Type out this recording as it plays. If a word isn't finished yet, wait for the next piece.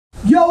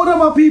Yo, what up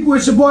my people,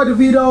 it's your boy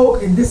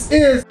Davido, and this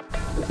is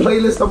the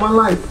playlist of my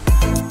life.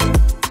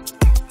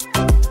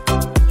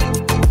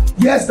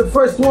 Yes, the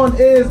first one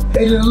is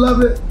Hated to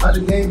Love It out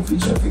the Game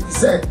featuring 50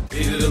 Cent.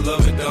 Hated to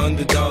love it, the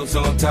underdogs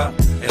on top,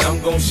 and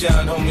I'm gon'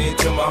 shine, homie,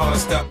 until my heart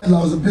stops. And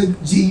I was a big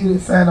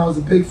G-Unit fan, I was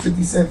a big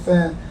 50 Cent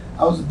fan,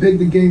 I was a big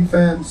The Game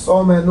fan,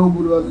 saw him at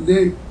Noble the other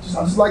day.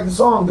 I just like the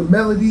song, the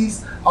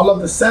melodies, I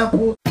love the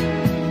samples.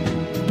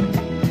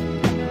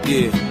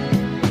 Yeah.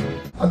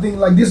 I think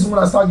like this is when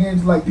I start getting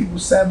into like people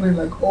sampling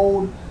like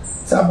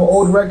type of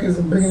old records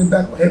and bringing it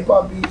back with hip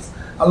hop beats.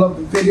 I love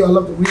the video, I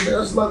love the remix,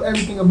 I just love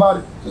everything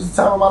about it. Just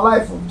the time of my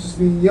life of just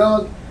being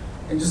young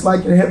and just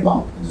liking hip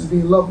hop and just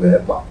being in love with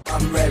hip hop.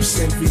 I'm Raps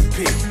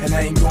MVP and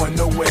I ain't going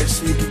nowhere,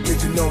 so you can get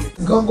to know me.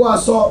 Gonna Go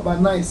Outside by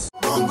Nice.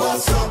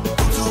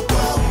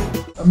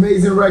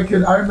 Amazing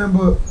record. I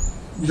remember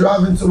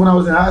driving to when I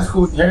was in high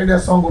school, hearing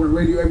that song on the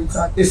radio every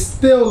time. It's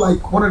still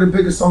like one of the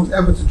biggest songs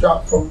ever to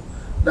drop from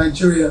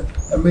Nigeria.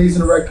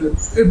 Amazing record.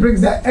 It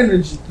brings that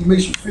energy. It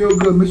makes you feel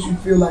good, makes you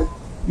feel like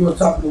you're on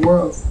top of the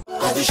world.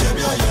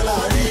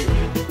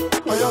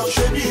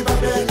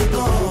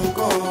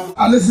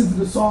 I listen to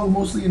the song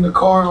mostly in the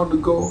car on the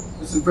go.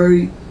 It's a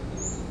very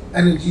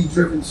energy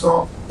driven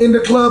song. In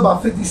the Club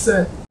by 50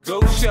 Cent. Go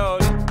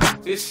shorty,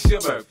 it's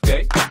your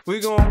birthday. We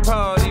gon'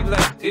 party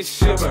like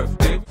it's your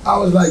birthday. I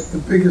was like the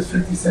biggest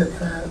 50 Cent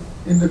fan.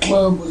 In the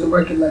Club was a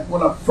record like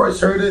when I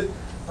first heard it,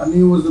 I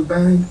knew it was a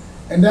bang.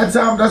 And that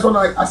time, that's when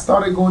I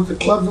started going to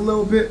clubs a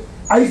little bit.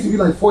 I used to be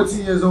like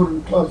 14 years old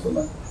in the club, so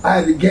like I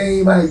had the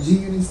Game, I had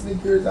G-Unit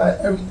sneakers, I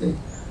had everything.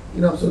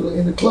 You know, so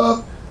in the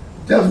club,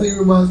 definitely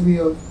reminds me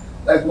of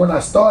like when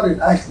I started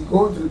actually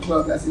going to the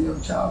club as a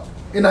young child.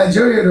 In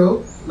Nigeria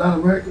though, not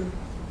America,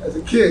 as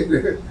a kid,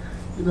 you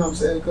know what I'm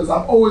saying? Because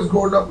I've always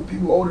grown up with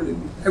people older than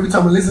me. Every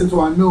time I listen to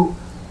it, I know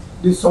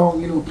this song,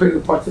 you know, played a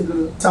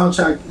particular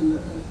soundtrack in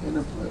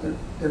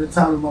the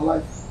time of my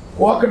life.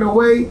 Walking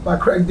Away by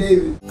Craig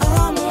David.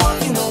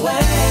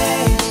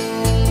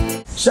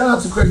 Shout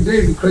out to Craig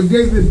David. Craig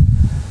David,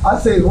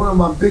 I'd say is one of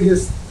my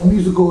biggest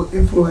musical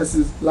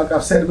influences. Like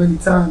I've said many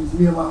times,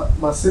 me and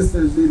my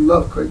sisters, they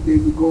love Craig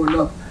David growing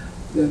up.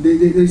 Yeah, they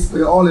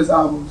play all his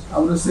albums. I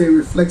wouldn't say it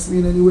reflects me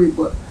in any way,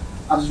 but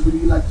I just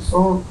really like the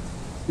song.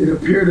 In a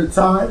period of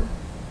time,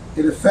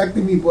 it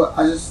affected me, but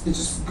it's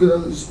just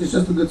good. It's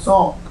just a good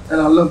song,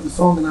 and I love the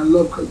song, and I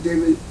love Craig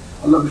David.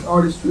 I love his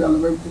artistry. I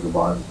love everything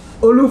about him.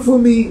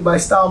 Olufumi by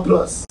Style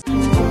Plus.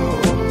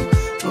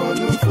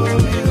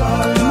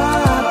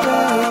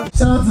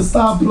 Shout out to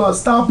Style Plus.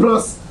 Style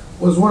Plus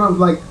was one of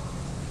like,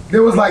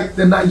 there was like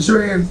the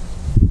Nigerian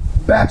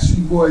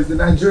Backstreet Boys, the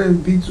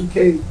Nigerian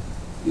B2K.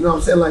 You know what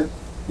I'm saying? Like,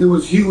 it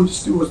was huge.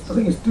 I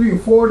think it's 3 or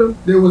 4 of them.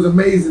 They was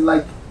amazing.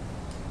 Like,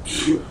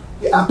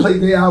 I played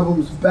their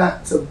albums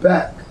back to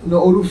back. You know,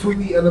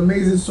 Olufumi, an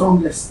amazing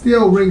song that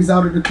still rings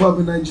out in the club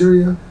in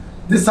Nigeria.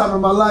 This time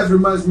in my life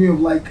reminds me of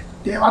like,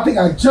 damn, I think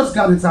I just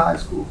got into high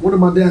school. One of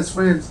my dad's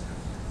friends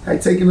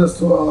had taken us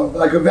to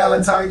like a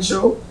Valentine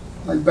show,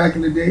 like back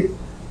in the day.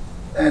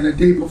 And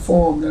they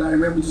performed, and I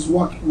remember just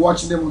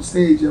watching them on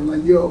stage. And I'm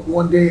like, yo,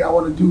 one day I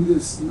want to do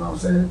this. You know what I'm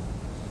saying?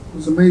 It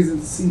was amazing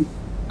to see.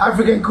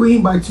 African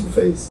Queen by 2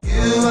 Face.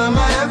 You are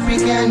my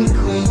African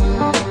queen,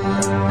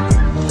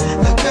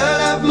 the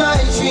girl of my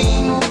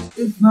dreams.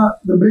 If not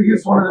the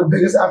biggest, one of the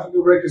biggest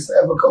African records to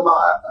ever come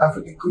out,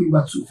 African Queen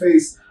by 2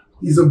 Face.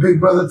 He's a big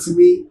brother to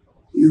me.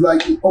 He's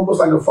like almost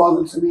like a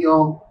father to me.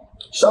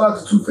 Shout out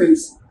to 2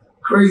 Face.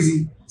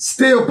 Crazy.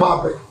 Still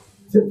popping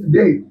to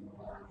today.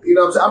 You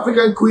know what I'm saying?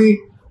 African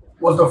Queen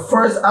was the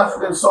first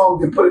African song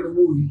they put in the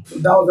movie. So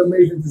that was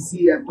amazing to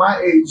see at my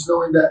age,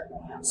 knowing that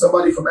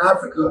somebody from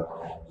Africa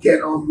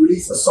can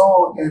release a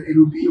song and it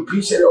will be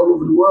appreciated all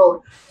over the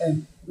world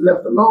and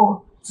left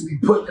alone to be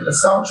put in the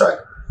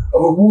soundtrack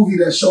of a movie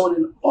that's shown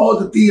in all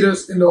the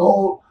theaters in the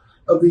whole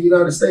of the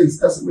United States.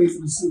 That's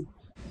amazing to see.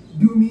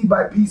 Do Me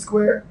by P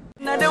Square.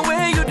 Now the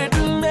way you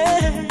do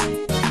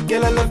me,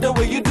 girl, I love the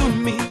way you do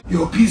me.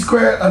 Yo, P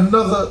Square,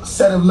 another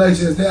set of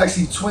legends. They're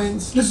actually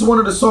twins. This is one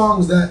of the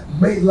songs that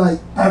made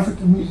like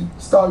African music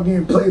start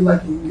getting played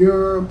like in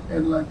Europe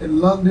and like in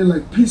London.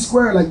 Like P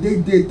Square, like they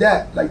did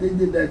that. Like they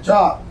did that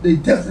job. They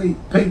definitely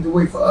paved the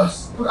way for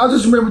us. I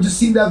just remember just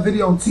seeing that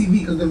video on TV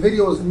because the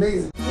video was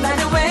amazing. Now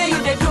the way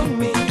you do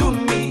me,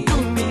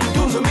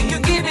 so make you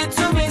give it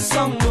to me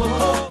some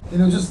more. You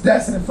know, just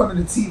dancing in front of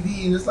the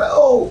TV and it's like,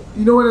 oh,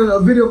 you know when a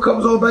video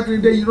comes on back in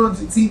the day, you know on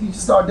the TV, you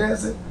just start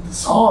dancing. The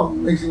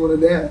song makes you want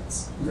to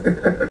dance.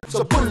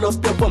 So pull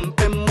up your bump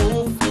and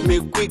move,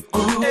 make quick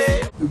groove.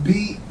 The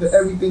beat, the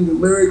everything, the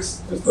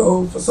lyrics, just the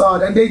whole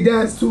facade. And they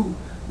dance too.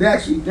 They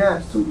actually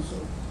dance too, so.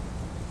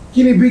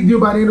 Kenny Big Deal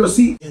by Nino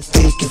C. Yes,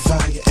 they can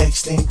fire,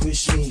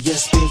 extinguish me.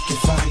 Yes, they can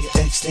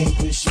fire,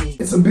 extinguish me.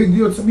 It's a big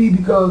deal to me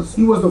because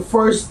he was the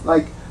first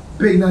like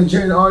big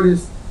Nigerian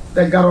artist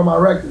that got on my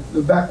record.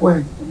 The back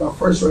when, my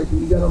first record,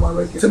 he got on my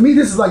record. To me,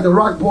 this is like the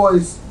Rock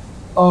Boys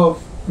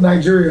of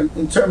Nigeria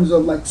in terms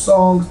of like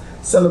songs,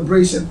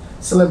 celebration,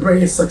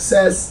 celebrating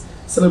success,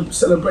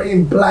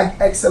 celebrating black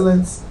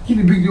excellence.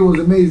 Kenny Big Deal was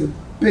amazing.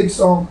 Big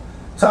song.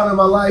 Time in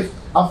my life.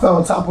 I felt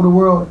on top of the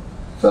world,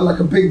 felt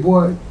like a big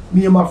boy.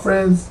 Me and my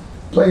friends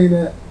playing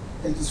that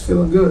and just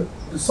feeling good.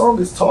 The song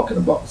is talking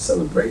about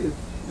celebrating.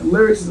 The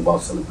lyrics is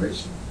about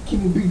celebration.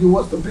 Keep it big deal,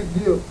 what's the big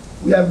deal?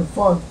 We having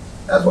fun.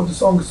 That's what the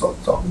song is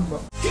talking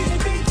about.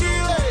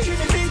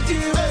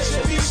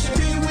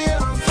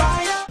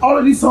 All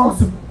of these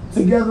songs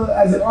together,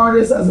 as an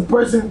artist, as a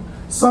person,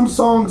 some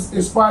songs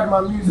inspired my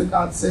music,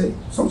 I'd say.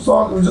 Some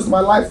songs, it was just my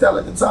lifestyle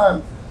at the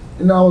time.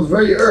 You know, I was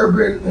very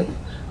urban,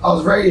 I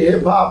was very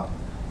hip hop,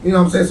 you know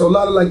what I'm saying? So a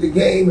lot of like The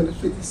Game and the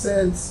 50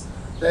 Cents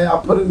that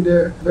I put in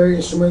there, very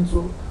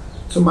instrumental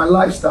to my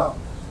lifestyle.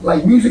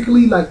 Like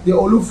musically, like the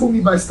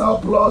Olufumi by Style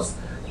Plus,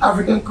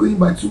 African Queen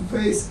by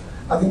Two-Face,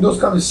 I think those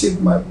kind of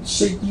shaped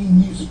me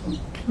musically.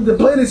 The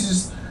playlist is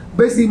just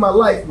basically my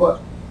life, but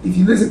if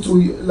you listen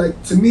to it,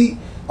 like to me,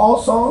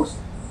 all songs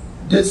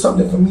did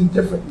something for me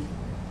differently.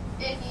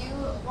 If you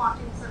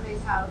walked into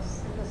somebody's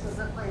house and this was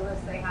a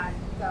playlist they had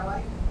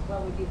going,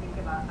 what would you think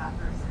about that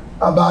person?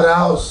 About a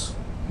house.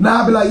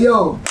 Now I'd be like,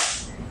 yo,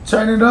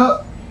 turn it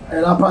up,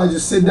 and I'll probably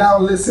just sit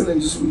down, listen,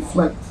 and just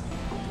reflect.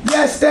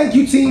 Yes, thank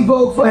you Team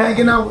Vogue for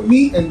hanging out with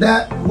me, and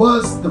that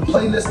was the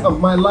playlist of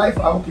my life.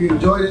 I hope you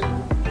enjoyed it.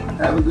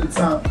 Have a good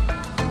time.